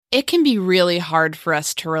It can be really hard for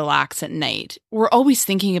us to relax at night. We're always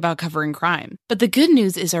thinking about covering crime. But the good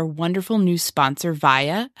news is our wonderful new sponsor,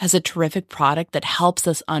 Via, has a terrific product that helps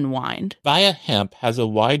us unwind. Via Hemp has a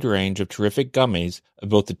wide range of terrific gummies of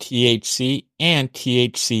both the THC and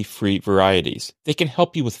THC-free varieties. They can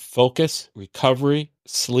help you with focus, recovery,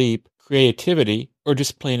 sleep, creativity, or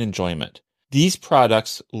just plain enjoyment. These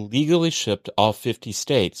products legally ship to all 50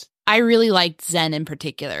 states. I really liked Zen in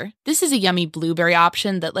particular. This is a yummy blueberry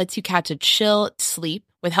option that lets you catch a chill sleep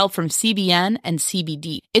with help from CBN and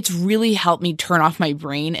CBD. It's really helped me turn off my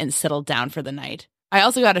brain and settle down for the night. I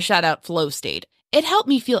also got to shout out Flow State. It helped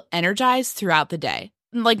me feel energized throughout the day.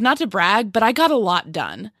 Like, not to brag, but I got a lot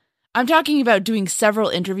done. I'm talking about doing several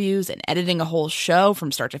interviews and editing a whole show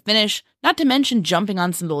from start to finish, not to mention jumping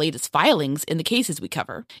on some of the latest filings in the cases we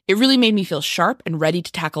cover. It really made me feel sharp and ready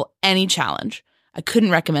to tackle any challenge. I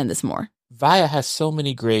couldn't recommend this more. Via has so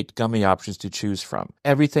many great gummy options to choose from.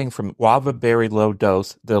 Everything from guava berry low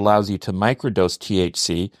dose that allows you to microdose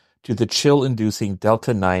THC to the chill-inducing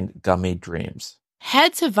Delta-9 gummy dreams.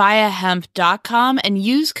 Head to viahemp.com and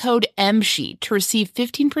use code MSHEET to receive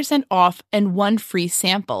 15% off and one free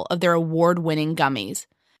sample of their award-winning gummies.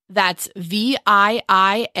 That's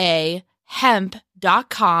VIIA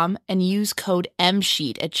hemp.com and use code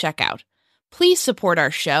MSHEET at checkout. Please support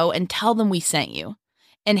our show and tell them we sent you.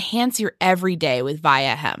 Enhance your everyday with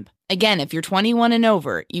Via Hemp. Again, if you're 21 and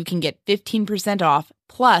over, you can get 15% off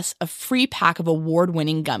plus a free pack of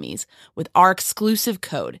award-winning gummies with our exclusive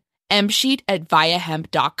code MSheet at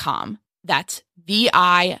viahemp.com. That's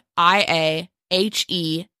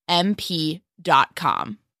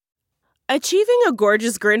VIIAHEMP.com. Achieving a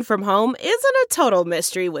gorgeous grin from home isn't a total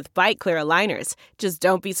mystery with Byte Clear aligners. Just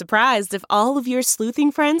don't be surprised if all of your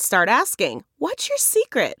sleuthing friends start asking, "What's your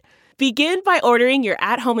secret?" Begin by ordering your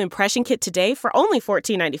at-home impression kit today for only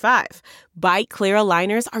 $14.95. Byte Clear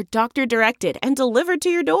aligners are doctor-directed and delivered to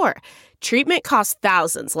your door. Treatment costs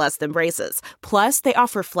thousands less than braces. Plus, they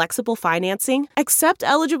offer flexible financing, accept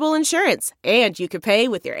eligible insurance, and you can pay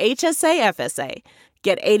with your HSA FSA.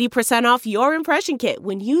 Get 80% off your impression kit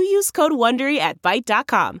when you use code WONDERY at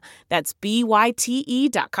Byte.com. That's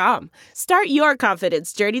BYTE.com. Start your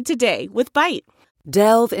confidence journey today with Byte.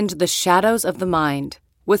 Delve into the shadows of the mind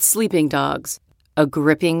with Sleeping Dogs, a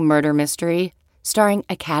gripping murder mystery starring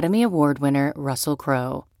Academy Award winner Russell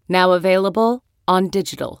Crowe. Now available on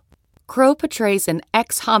digital. Crowe portrays an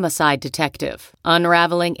ex-homicide detective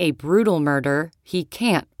unraveling a brutal murder he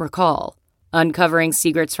can't recall. Uncovering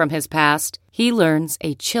secrets from his past, he learns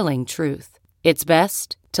a chilling truth. It's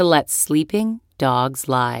best to let sleeping dogs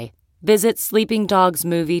lie. Visit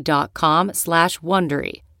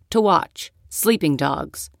sleepingdogsmovie.com/Wondery to watch Sleeping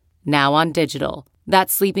Dogs, now on digital.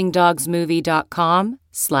 That's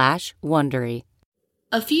sleepingdogsmovie.com/Wondery.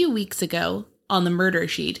 A few weeks ago, on the Murder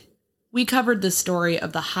Sheet, we covered the story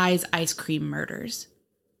of the High's Ice Cream murders.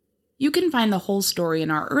 You can find the whole story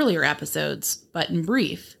in our earlier episodes, but in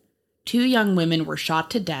brief, 2 young women were shot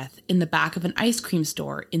to death in the back of an ice cream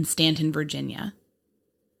store in Stanton, Virginia.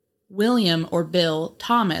 William, or Bill,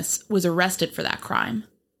 Thomas was arrested for that crime,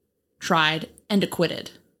 tried, and acquitted.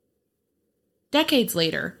 Decades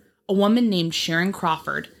later, a woman named Sharon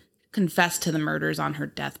Crawford confessed to the murders on her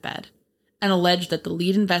deathbed and alleged that the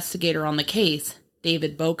lead investigator on the case,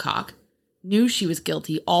 David Bocock, knew she was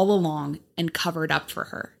guilty all along and covered up for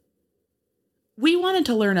her. We wanted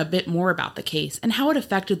to learn a bit more about the case and how it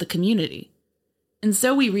affected the community. And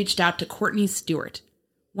so we reached out to Courtney Stewart,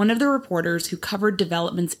 one of the reporters who covered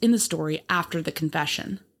developments in the story after the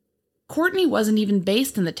confession. Courtney wasn't even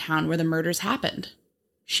based in the town where the murders happened.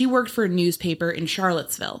 She worked for a newspaper in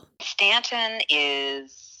Charlottesville. Stanton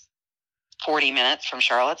is 40 minutes from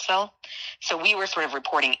Charlottesville. So we were sort of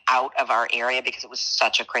reporting out of our area because it was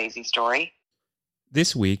such a crazy story.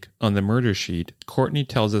 This week on the Murder Sheet, Courtney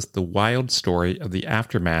tells us the wild story of the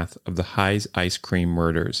aftermath of the High's Ice Cream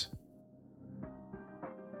murders.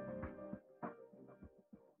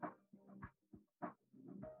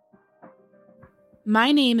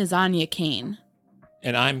 My name is Anya Kane.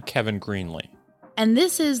 And I'm Kevin Greenlee. And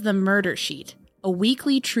this is the Murder Sheet, a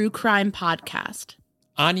weekly true crime podcast.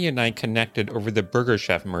 Anya and I connected over the Burger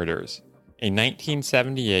Chef murders, a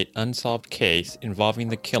 1978 unsolved case involving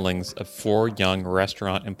the killings of 4 young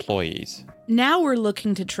restaurant employees. Now we're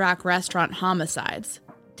looking to track restaurant homicides.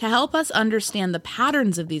 To help us understand the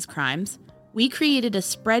patterns of these crimes, we created a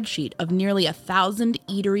spreadsheet of nearly 1,000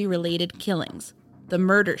 eatery-related killings, the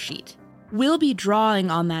Murder Sheet. We'll be drawing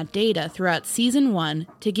on that data throughout Season 1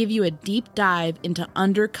 to give you a deep dive into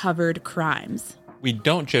undercovered crimes. We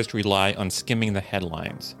don't just rely on skimming the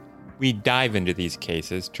headlines. We dive into these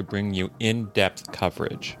cases to bring you in-depth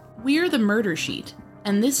coverage. We're the Murder Sheet,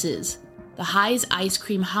 and this is The High's Ice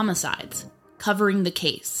Cream Homicides, covering the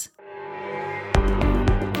case.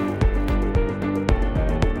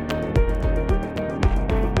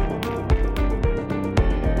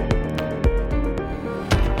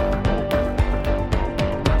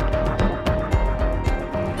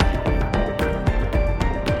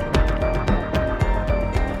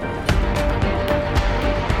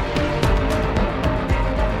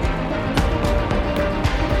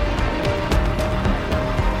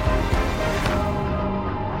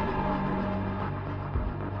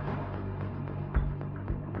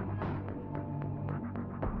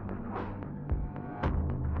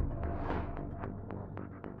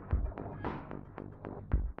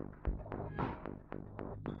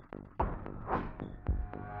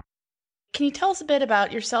 Can you tell us a bit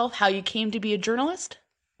about yourself, how you came to be a journalist?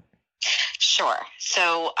 Sure.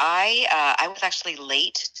 So I was actually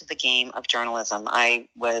late to the game of journalism. I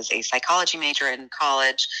was a psychology major in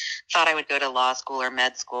college, thought I would go to law school or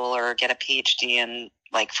med school or get a PhD in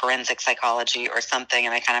like forensic psychology or something,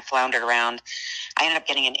 and I kind of floundered around. I ended up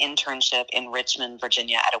getting an internship in Richmond,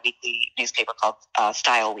 Virginia at a weekly newspaper called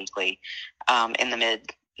Style Weekly in the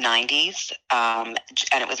mid-90s. And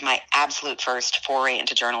it was my absolute first foray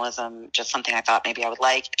into journalism, just something I thought maybe I would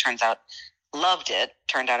like. It turns out loved it.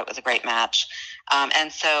 Turned out it was a great match.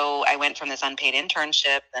 And so I went from this unpaid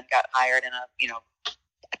internship, then got hired in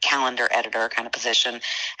a calendar editor kind of position,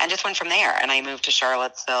 and just went from there. And I moved to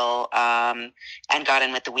Charlottesville and got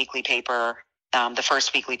in with the weekly paper, the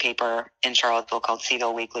first weekly paper in Charlottesville called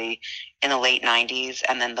Seaville Weekly in the late 90s.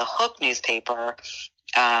 And then the Hook newspaper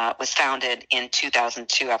was founded in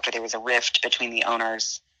 2002 after there was a rift between the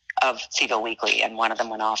owners of Seaville Weekly, and one of them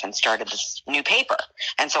went off and started this new paper.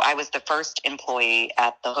 And so I was the first employee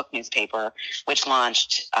at the Hook newspaper, which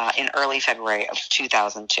launched in early February of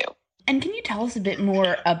 2002. And can you tell us a bit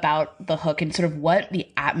more about the Hook and sort of what the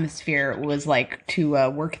atmosphere was like to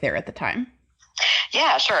work there at the time?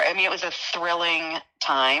 Yeah, sure. I mean, it was a thrilling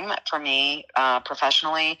time for me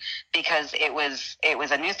professionally, because it was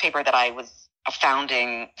a newspaper that I was a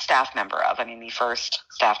founding staff member of. I mean, the first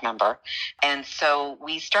staff member. And so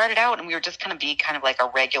we started out and we were just going to be kind of like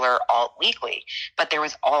a regular alt weekly, but there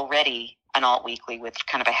was already an alt weekly with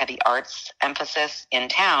kind of a heavy arts emphasis in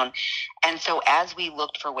town. And so as we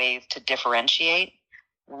looked for ways to differentiate,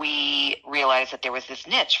 we realized that there was this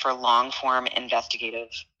niche for long form investigative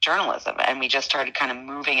journalism. And we just started kind of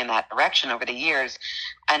moving in that direction over the years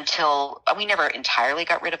until we never entirely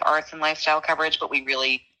got rid of arts and lifestyle coverage, but we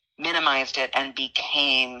really minimized it and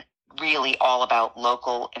became really all about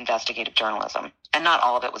local investigative journalism. And not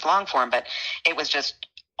all of it was long form, but it was just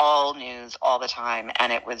all news all the time.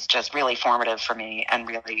 And it was just really formative for me and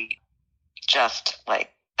really just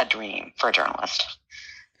like a dream for a journalist.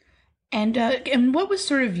 And what was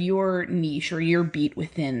sort of your niche or your beat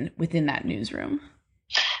within that newsroom?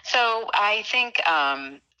 So I think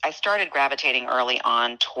I started gravitating early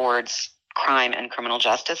on towards crime and criminal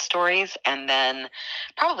justice stories. And then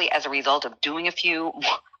probably as a result of doing a few,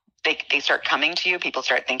 they start coming to you. People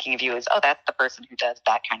start thinking of you as, oh, that's the person who does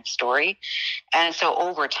that kind of story. And so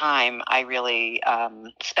over time, I really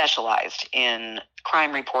specialized in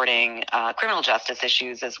crime reporting, criminal justice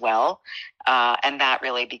issues as well. And that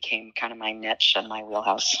really became kind of my niche and my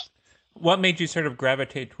wheelhouse. What made you sort of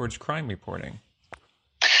gravitate towards crime reporting?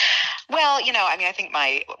 Well, I think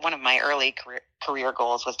one of my early career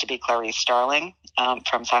goals was to be Clarice Starling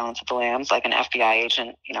from Silence of the Lambs, like an FBI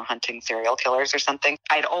agent, hunting serial killers or something.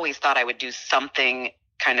 I'd always thought I would do something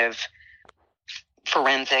kind of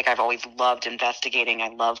forensic. I've always loved investigating. I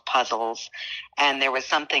love puzzles. And there was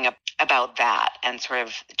something about that and sort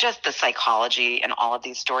of just the psychology in all of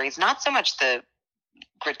these stories, not so much the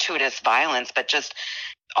gratuitous violence, but just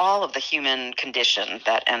all of the human condition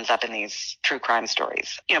that ends up in these true crime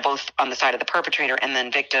stories, both on the side of the perpetrator and then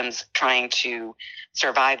victims trying to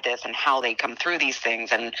survive this and how they come through these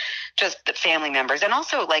things, and just the family members, and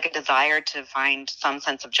also like a desire to find some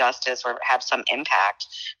sense of justice or have some impact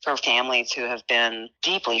for families who have been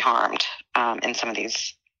deeply harmed in some of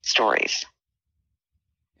these stories.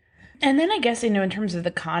 And then I guess, in terms of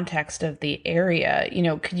the context of the area,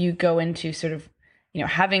 could you go into sort of,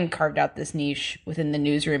 having carved out this niche within the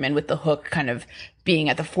newsroom and with the Hook kind of being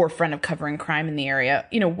at the forefront of covering crime in the area,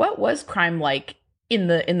 what was crime like in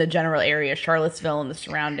the general area, Charlottesville and the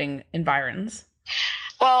surrounding environs?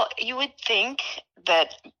 Well, you would think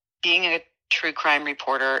that being a true crime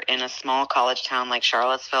reporter in a small college town like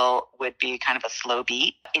Charlottesville would be kind of a slow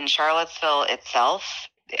beat. In Charlottesville itself,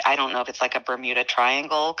 I don't know if it's like a Bermuda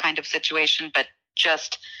Triangle kind of situation, but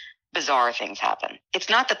just bizarre things happen. It's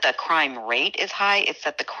not that the crime rate is high, it's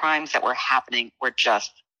that the crimes that were happening were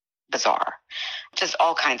just bizarre. Just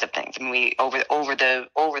all kinds of things. I mean, we over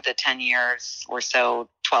the 10 years or so,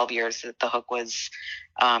 12 years that the hook was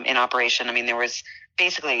in operation. I mean, there was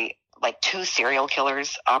basically like 2 serial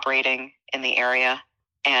killers operating in the area,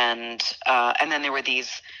 and then there were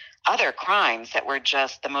these other crimes that were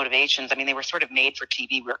just the motivations. I mean, they were sort of made for TV.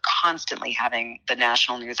 We were constantly having the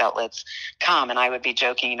national news outlets come, and I would be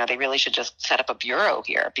joking, they really should just set up a bureau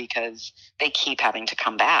here because they keep having to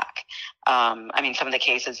come back. I mean, some of the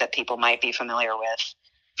cases that people might be familiar with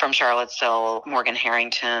from Charlottesville, Morgan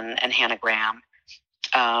Harrington and Hannah Graham,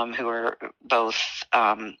 who were both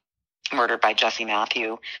murdered by Jesse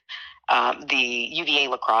Matthew. The UVA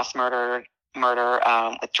lacrosse murder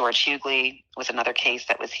with George Hughley was another case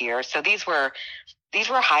that was here. So these were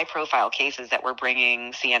high profile cases that were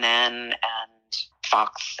bringing CNN and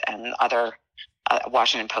Fox and other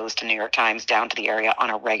Washington Post and New York Times down to the area on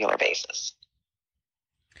a regular basis.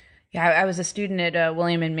 Yeah, I was a student at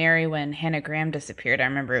William and Mary when Hannah Graham disappeared. I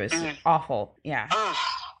remember it was awful. Yeah. Oh,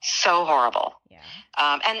 so horrible. Yeah.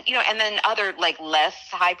 And then other like less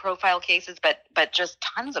high profile cases, but just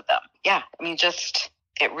tons of them. Yeah. I mean,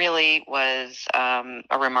 it really was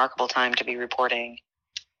a remarkable time to be reporting,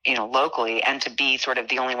 locally, and to be sort of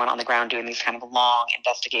the only one on the ground doing these kind of long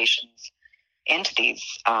investigations into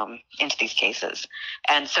these cases.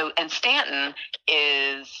 And Stanton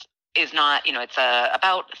is not, it's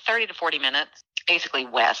about 30 to 40 minutes, basically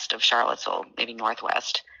west of Charlottesville, maybe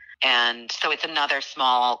northwest. And so it's another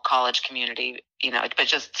small college community, but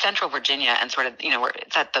just central Virginia, and sort of, where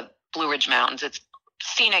it's at the Blue Ridge Mountains. It's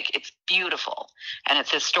scenic, it's beautiful, and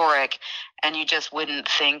it's historic, and you just wouldn't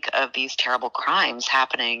think of these terrible crimes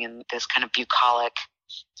happening in this kind of bucolic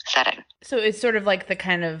setting. So it's sort of like the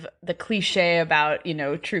cliche about,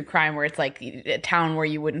 true crime, where it's like a town where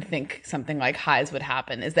you wouldn't think something like Highs would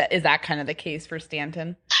happen. Is that kind of the case for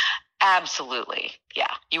Stanton? Absolutely.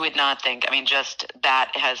 Yeah. You would not think, just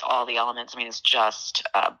that has all the elements. It's just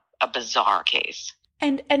a bizarre case.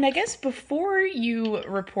 And I guess before you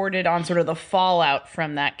reported on sort of the fallout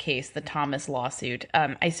from that case, the Thomas lawsuit,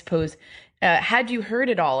 I suppose, had you heard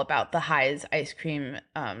at all about the Highs ice cream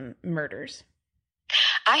murders?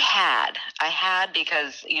 I had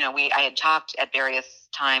because, I had talked at various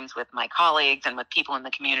times with my colleagues and with people in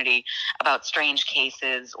the community about strange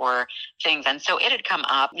cases or things. And so it had come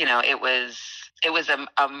up, it was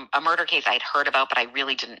a murder case I'd heard about, but I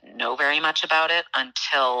really didn't know very much about it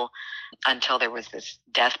until there was this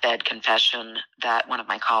deathbed confession that one of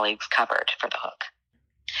my colleagues covered for the Hook.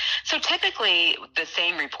 So typically the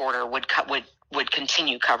same reporter would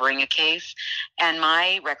continue covering a case. And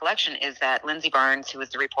my recollection is that Lindsay Barnes, who was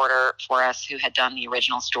the reporter for us, who had done the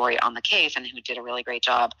original story on the case and who did a really great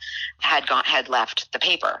job, had left the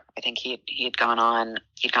paper. I think he had gone on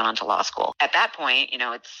to law school. At that point,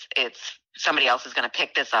 it's somebody else is going to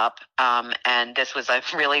pick this up. And this was a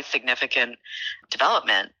really significant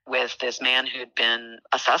development with this man who'd been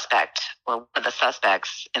a suspect, or one of the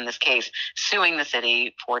suspects in this case, suing the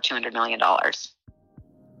city for $200 million.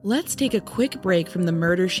 Let's take a quick break from the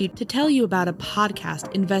murder sheet to tell you about a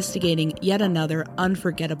podcast investigating yet another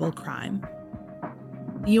unforgettable crime.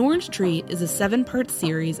 The Orange Tree is a 7-part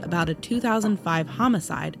series about a 2005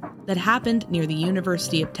 homicide that happened near the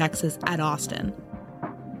University of Texas at Austin.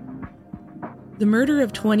 The murder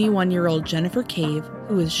of 21-year-old Jennifer Cave,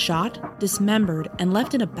 who was shot, dismembered, and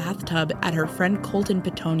left in a bathtub at her friend Colton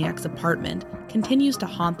Petoniak's apartment, continues to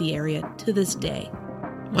haunt the area to this day.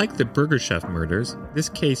 Like the Burger Chef murders, this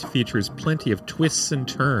case features plenty of twists and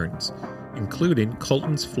turns, including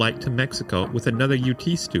Colton's flight to Mexico with another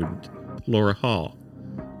UT student, Laura Hall.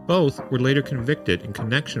 Both were later convicted in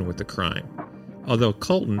connection with the crime, although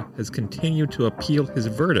Colton has continued to appeal his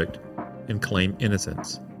verdict and claim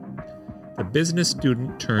innocence. The business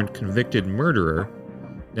student turned convicted murderer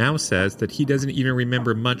now says that he doesn't even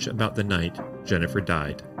remember much about the night Jennifer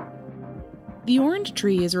died. The Orange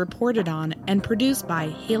Tree is reported on and produced by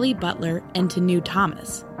Haley Butler and Tanu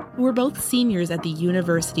Thomas, who were both seniors at the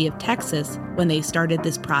University of Texas when they started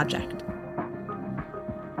this project.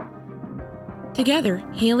 Together,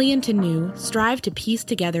 Haley and Tanu strive to piece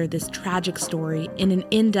together this tragic story in an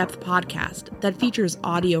in-depth podcast that features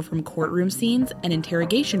audio from courtroom scenes and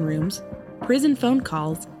interrogation rooms, prison phone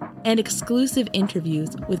calls, and exclusive interviews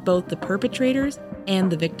with both the perpetrators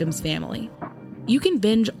and the victim's family. You can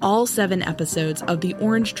binge all 7 episodes of The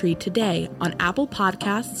Orange Tree today on Apple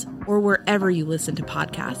Podcasts or wherever you listen to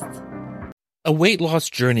podcasts. A weight loss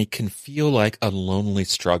journey can feel like a lonely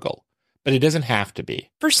struggle, but it doesn't have to be.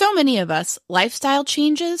 For so many of us, lifestyle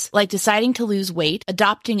changes, like deciding to lose weight,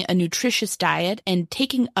 adopting a nutritious diet, and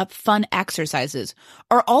taking up fun exercises,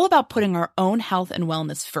 are all about putting our own health and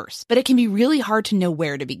wellness first. But it can be really hard to know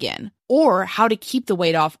where to begin, or how to keep the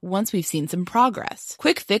weight off once we've seen some progress.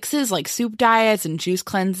 Quick fixes like soup diets and juice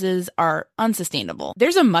cleanses are unsustainable.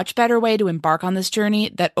 There's a much better way to embark on this journey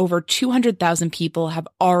that over 200,000 people have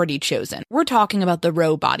already chosen. We're talking about the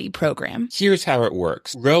Row Body program. Here's how it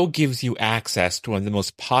works. Row gives you access to one of the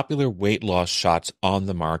most popular weight loss shots on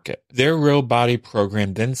the market. Their Row Body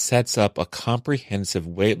program then sets up a comprehensive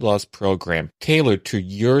weight loss program tailored to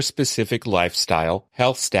your specific lifestyle,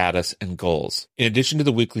 health status, and goals. In addition to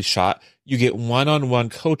the weekly shot, you get one-on-one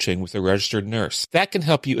coaching with a registered nurse. That can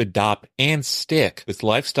help you adopt and stick with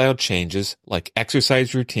lifestyle changes like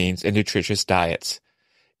exercise routines and nutritious diets.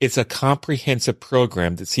 It's a comprehensive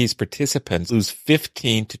program that sees participants lose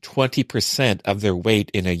 15 to 20% of their weight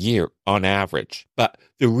in a year on average. But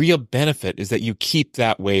the real benefit is that you keep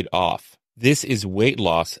that weight off. This is weight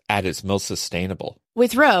loss at its most sustainable.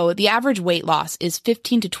 With Row, the average weight loss is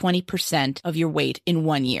 15 to 20% of your weight in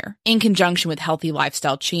 1 year, in conjunction with healthy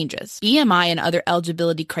lifestyle changes. BMI and other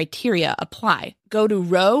eligibility criteria apply. Go to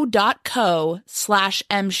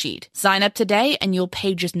row.co/msheet. Sign up today and you'll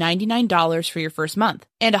pay just $99 for your first month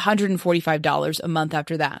and $145 a month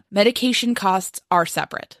after that. Medication costs are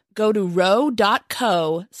separate. Go to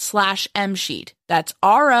row.co/msheet. That's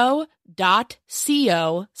ro.co/msheet.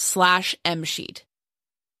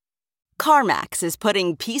 CarMax is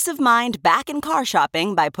putting peace of mind back in car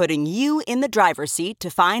shopping by putting you in the driver's seat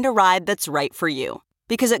to find a ride that's right for you.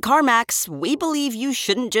 Because at CarMax, we believe you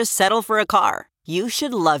shouldn't just settle for a car. You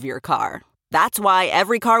should love your car. That's why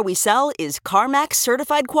every car we sell is CarMax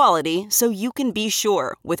certified quality, so you can be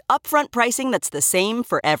sure with upfront pricing that's the same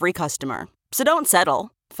for every customer. So don't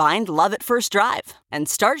settle. Find love at first drive and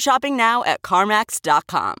start shopping now at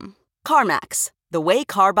CarMax.com. CarMax, the way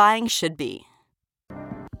car buying should be.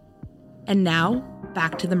 And now,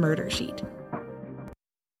 back to the murder sheet.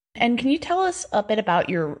 And can you tell us a bit about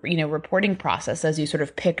your, reporting process as you sort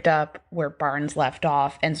of picked up where Barnes left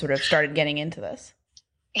off and sort of started getting into this?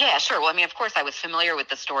 Yeah, sure. Well, of course, I was familiar with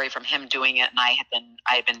the story from him doing it, and I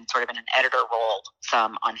had been sort of in an editor role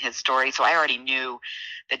some on his story, so I already knew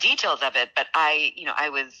the details of it. But I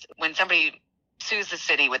was, when somebody sues the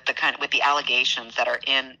city with the allegations that were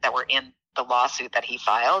in the lawsuit that he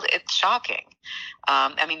filed, it's shocking.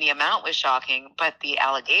 The amount was shocking, but the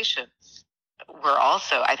allegations were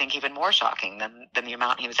also, I think, even more shocking than the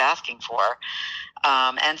amount he was asking for.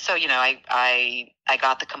 And so, I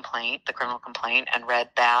got the criminal complaint, and read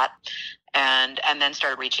that, and then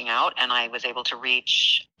started reaching out, and I was able to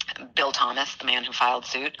reach Bill Thomas, the man who filed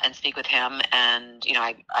suit, and speak with him. And,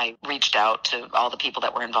 I reached out to all the people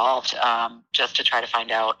that were involved, just to try to find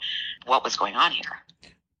out what was going on here.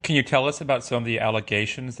 Can you tell us about some of the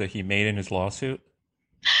allegations that he made in his lawsuit?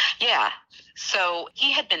 Yeah. So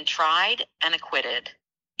he had been tried and acquitted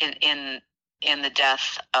in the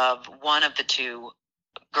death of one of the two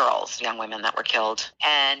young women that were killed.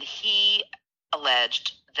 And he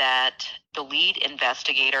alleged that the lead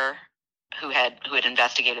investigator who had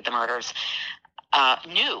investigated the murders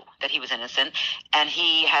knew that he was innocent, and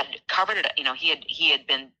he had covered it. He had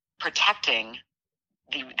been protecting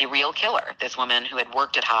the real killer, this woman who had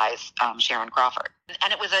worked at Highs, Sharon Crawford.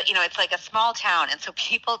 And it was it's like a small town. And so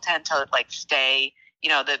people tend to stay,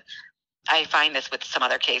 I find this with some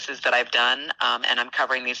other cases that I've done, and I'm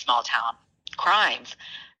covering these small town crimes.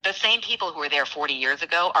 The same people who were there 40 years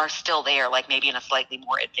ago are still there, maybe in a slightly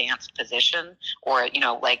more advanced position, or,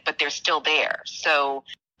 but they're still there. So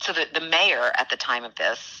the mayor at the time of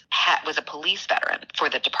this was a police veteran for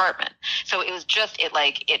the department. So it was just,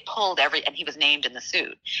 it pulled and he was named in the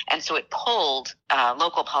suit. And so it pulled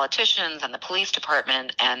local politicians and the police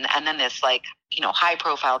department, and then this high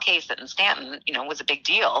profile case that in Stanton, was a big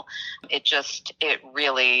deal. It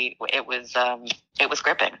was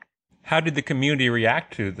gripping. How did the community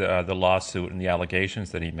react to the lawsuit and the allegations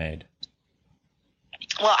that he made?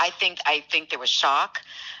 Well, I think there was shock.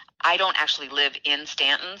 I don't actually live in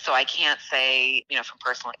Stanton, so I can't say, from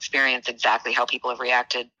personal experience exactly how people have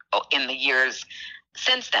reacted in the years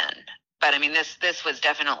since then. But this was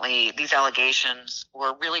definitely, these allegations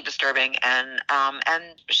were really disturbing, and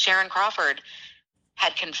Sharon Crawford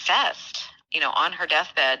had confessed, on her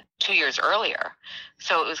deathbed 2 years earlier.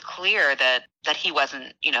 So it was clear that he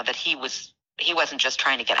wasn't, that he wasn't just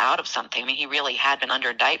trying to get out of something. He really had been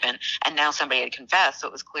under indictment, and now somebody had confessed. So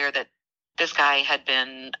it was clear that this guy had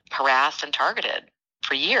been harassed and targeted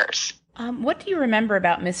for years. What do you remember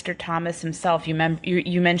about Mr. Thomas himself? You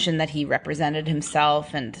mentioned that he represented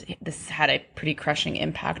himself, and this had a pretty crushing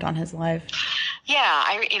impact on his life. Yeah,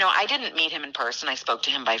 I didn't meet him in person. I spoke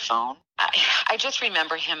to him by phone. I just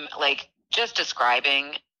remember him just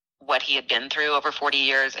describing what he had been through over 40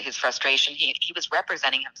 years, his frustration. He was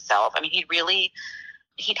representing himself. I mean,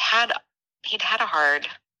 he'd had a hard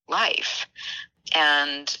life,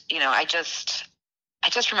 and I just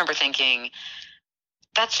remember thinking,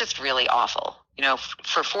 that's just really awful.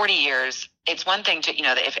 For 40 years, it's one thing to,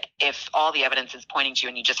 if all the evidence is pointing to you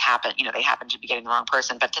and you just they happen to be getting the wrong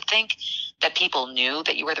person, but to think that people knew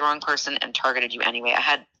that you were the wrong person and targeted you anyway, I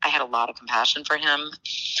had a lot of compassion for him.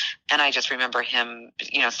 And I just remember him,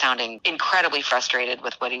 sounding incredibly frustrated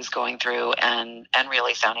with what he was going through and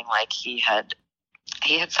really sounding like he had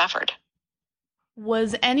suffered.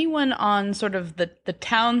 Was anyone on sort of the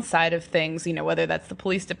town side of things, whether that's the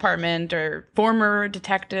police department or former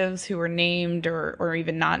detectives who were named or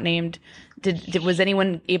even not named, was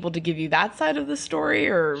anyone able to give you that side of the story,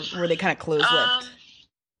 or were they kind of closed-lipped?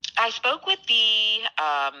 I spoke with the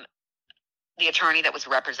attorney that was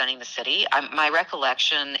representing the city. My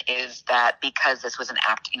recollection is that because this was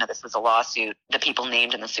this was a lawsuit, the people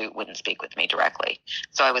named in the suit wouldn't speak with me directly.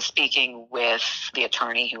 So I was speaking with the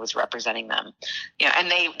attorney who was representing them.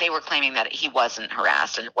 And they were claiming that he wasn't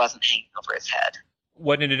harassed and it wasn't hanging over his head.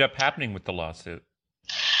 What ended up happening with the lawsuit?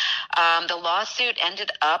 The lawsuit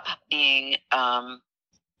ended up being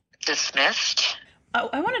dismissed.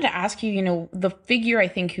 I wanted to ask you, the figure I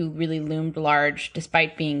think who really loomed large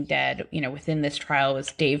despite being dead, within this trial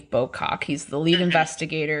was Dave Bocock. He's the lead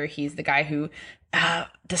investigator. He's the guy who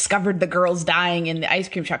discovered the girls dying in the ice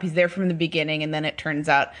cream shop. He's there from the beginning, and then it turns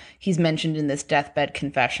out he's mentioned in this deathbed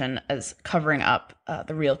confession as covering up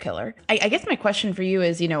the real killer. I guess my question for you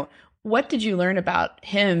is, what did you learn about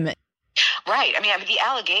him? Right. I mean, the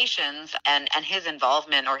allegations and his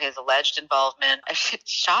involvement or his alleged involvement, it's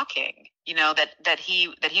shocking, that he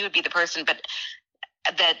would be the person, but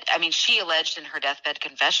she alleged in her deathbed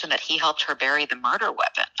confession that he helped her bury the murder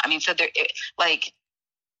weapon. I mean, so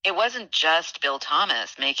it wasn't just Bill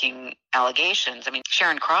Thomas making allegations. I mean,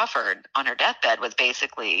 Sharon Crawford on her deathbed was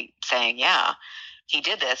basically saying, yeah, he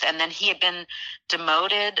did this. And then he had been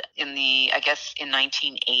demoted in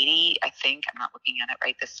 1980, I think. I'm not looking at it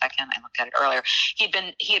right this second. I looked at it earlier. He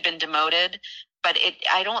had been demoted, but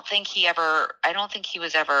I don't think he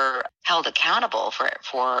was ever held accountable for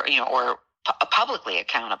or publicly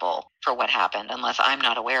accountable for what happened, unless I'm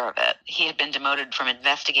not aware of it. He had been demoted from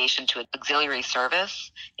investigation to auxiliary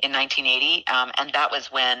service in 1980, and that was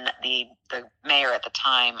when the mayor at the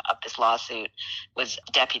time of this lawsuit was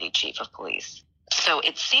deputy chief of police. So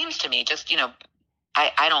it seems to me, just,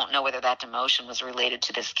 I don't know whether that demotion was related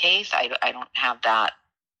to this case. I don't have that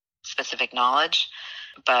specific knowledge,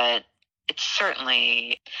 but it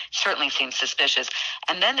certainly seems suspicious.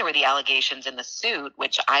 And then there were the allegations in the suit,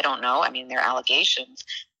 which I don't know. I mean, they're allegations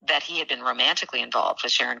that he had been romantically involved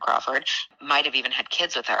with Sharon Crawford, might have even had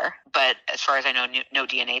kids with her. But as far as I know, no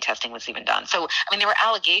DNA testing was even done. So, I mean, there were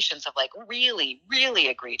allegations of really, really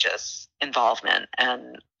egregious involvement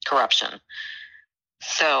and corruption.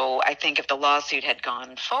 So I think if the lawsuit had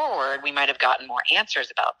gone forward, we might have gotten more answers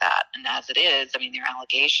about that. And as it is, I mean, there are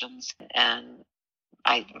allegations, and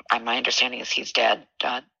my understanding is he's dead.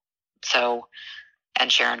 And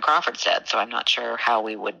Sharon Crawford's dead. So I'm not sure how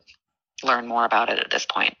we would learn more about it at this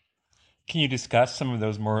point. Can you discuss some of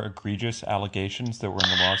those more egregious allegations that were in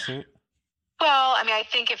the lawsuit? Well, I mean, I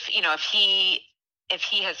think if he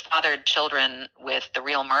has fathered children with the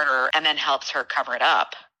real murderer and then helps her cover it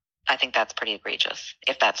up, I think that's pretty egregious,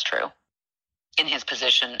 if that's true. In his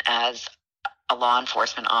position as a law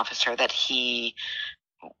enforcement officer, that he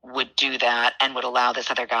would do that and would allow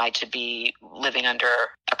this other guy to be living under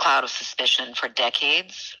a cloud of suspicion for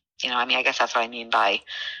decades. I guess that's what I mean by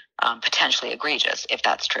potentially egregious, if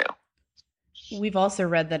that's true. We've also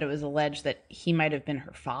read that it was alleged that he might have been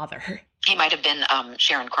her father. He might have been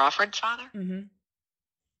Sharon Crawford's father? Mm-hmm.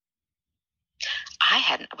 I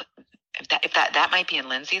hadn't... If that might be in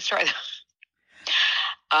Lindsay's story.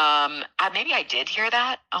 Maybe I did hear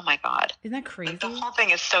that. Oh my God. Isn't that crazy? The whole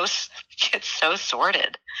thing is so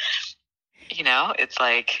sordid. It's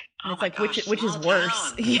like, oh it's like gosh, which is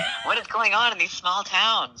worse? Yeah. What is going on in these small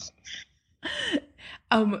towns?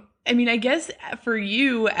 I guess for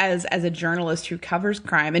you as a journalist who covers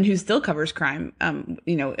crime and who still covers crime, on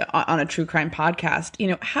a true crime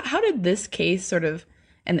podcast, how did this case sort of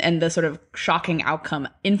and the sort of shocking outcome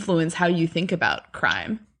influence how you think about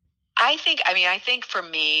crime? I think for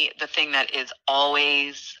me, the thing that is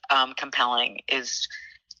always compelling is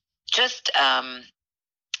just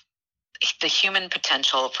the human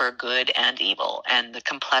potential for good and evil, and the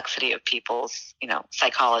complexity of people's,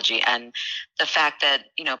 psychology, and the fact that,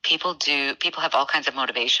 people have all kinds of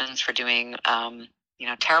motivations for doing,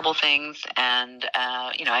 terrible things. And,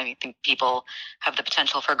 I think people have the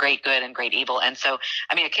potential for great good and great evil. And so,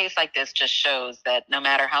 a case like this just shows that no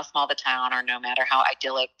matter how small the town or no matter how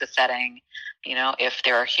idyllic the setting, if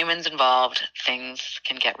there are humans involved, things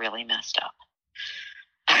can get really messed up.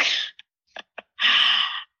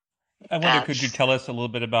 I wonder, could you tell us a little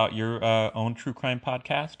bit about your own true crime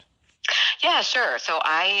podcast? Yeah, sure. So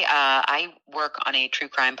I work on a true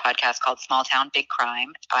crime podcast called Small Town Big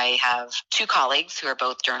Crime. I have two colleagues who are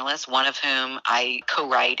both journalists, one of whom I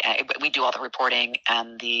co-write. We do all the reporting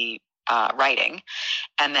and the writing.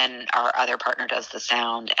 And then our other partner does the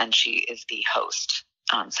sound, and she is the host.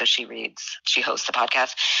 So she hosts the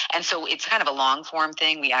podcast. And so it's kind of a long form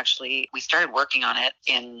thing. We started working on it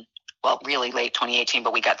in really late 2018,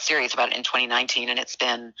 but we got serious about it in 2019, and it's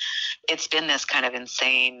been this kind of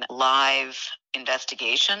insane live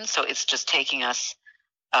investigation. So it's just taking us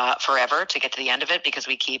forever to get to the end of it, because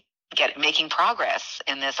we keep making progress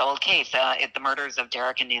in this old case, the murders of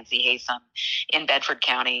Derek and Nancy Haysom in Bedford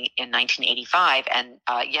County in 1985. And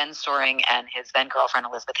Jens Soering and his then girlfriend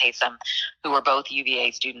Elizabeth Haysom, who were both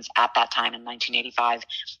UVA students at that time in 1985,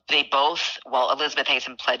 Elizabeth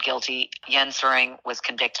Haysom pled guilty. Jens Soering was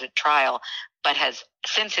convicted at trial, but has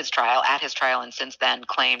since at his trial and since then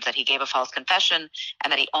claimed that he gave a false confession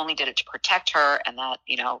and that he only did it to protect her, and that,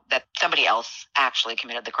 that somebody else actually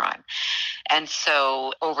committed the crime. And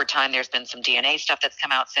so over time, there's been some DNA stuff that's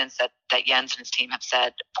come out since that Jens and his team have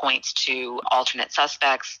said points to alternate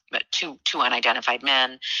suspects, two unidentified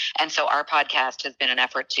men. And so our podcast has been an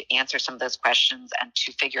effort to answer some of those questions and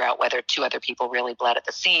to figure out whether two other people really bled at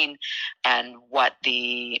the scene, and what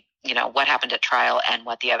what happened at trial and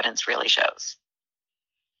what the evidence really shows.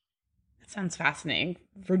 That sounds fascinating.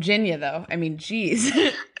 Virginia, though, geez.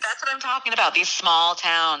 That's what I'm talking about. These small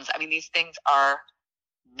towns. These things are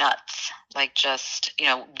nuts. Like, just,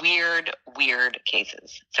 weird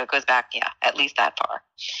cases. So it goes back, at least that far.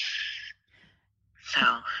 So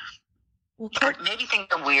maybe things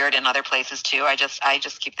are weird in other places too. I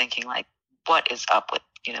just keep thinking, like, what is up with,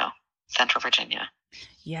 Central Virginia?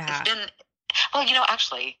 Yeah. It's been,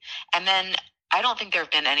 actually, and then I don't think there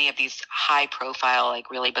have been any of these high profile, like,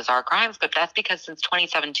 really bizarre crimes, but that's because since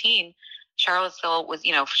 2017, Charlottesville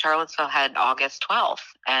had August 12th,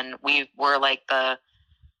 and we were like the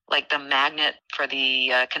magnet for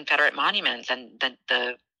the Confederate monuments and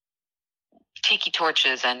the tiki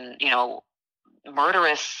torches and,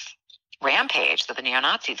 murderous rampage that the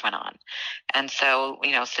neo-Nazis went on. And so,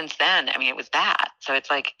 since then, it was that. So it's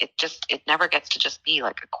like, it never gets to just be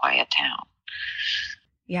like a quiet town.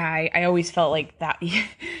 Yeah, I always felt like that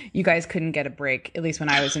you guys couldn't get a break, at least when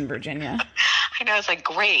I was in Virginia. I know, it's like,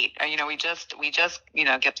 great. We just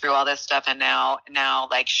get through all this stuff, and now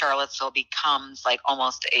like Charlottesville becomes like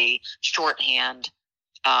almost a shorthand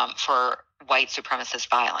for white supremacist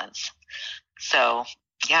violence. So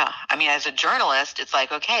yeah, as a journalist, it's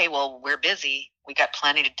like, okay, well, we're busy, we got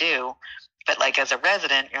plenty to do, but like as a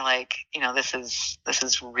resident, you're like, this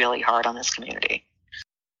is really hard on this community.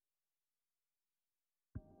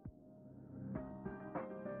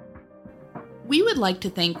 We would like to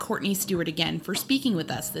thank Courtney Stewart again for speaking with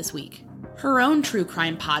us this week. Her own true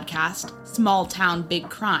crime podcast, Small Town Big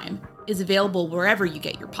Crime, is available wherever you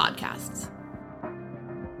get your podcasts.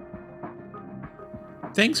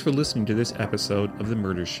 Thanks for listening to this episode of The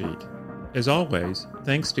Murder Sheet. As always,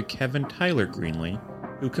 thanks to Kevin Tyler Greenlee,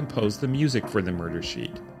 who composed the music for The Murder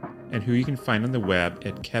Sheet, and who you can find on the web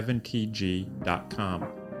at kevintg.com.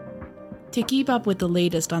 To keep up with the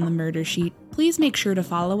latest on The Murder Sheet, please make sure to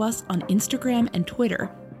follow us on Instagram and Twitter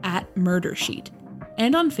at Murder Sheet,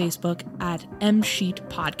 and on Facebook at MSheet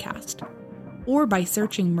Podcast, or by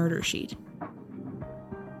searching Murder Sheet.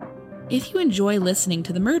 If you enjoy listening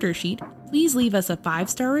to The Murder Sheet, please leave us a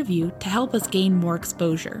 5-star review to help us gain more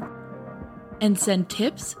exposure. And send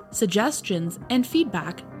tips, suggestions, and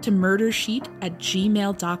feedback to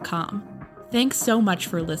murdersheet@gmail.com. Thanks so much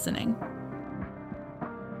for listening.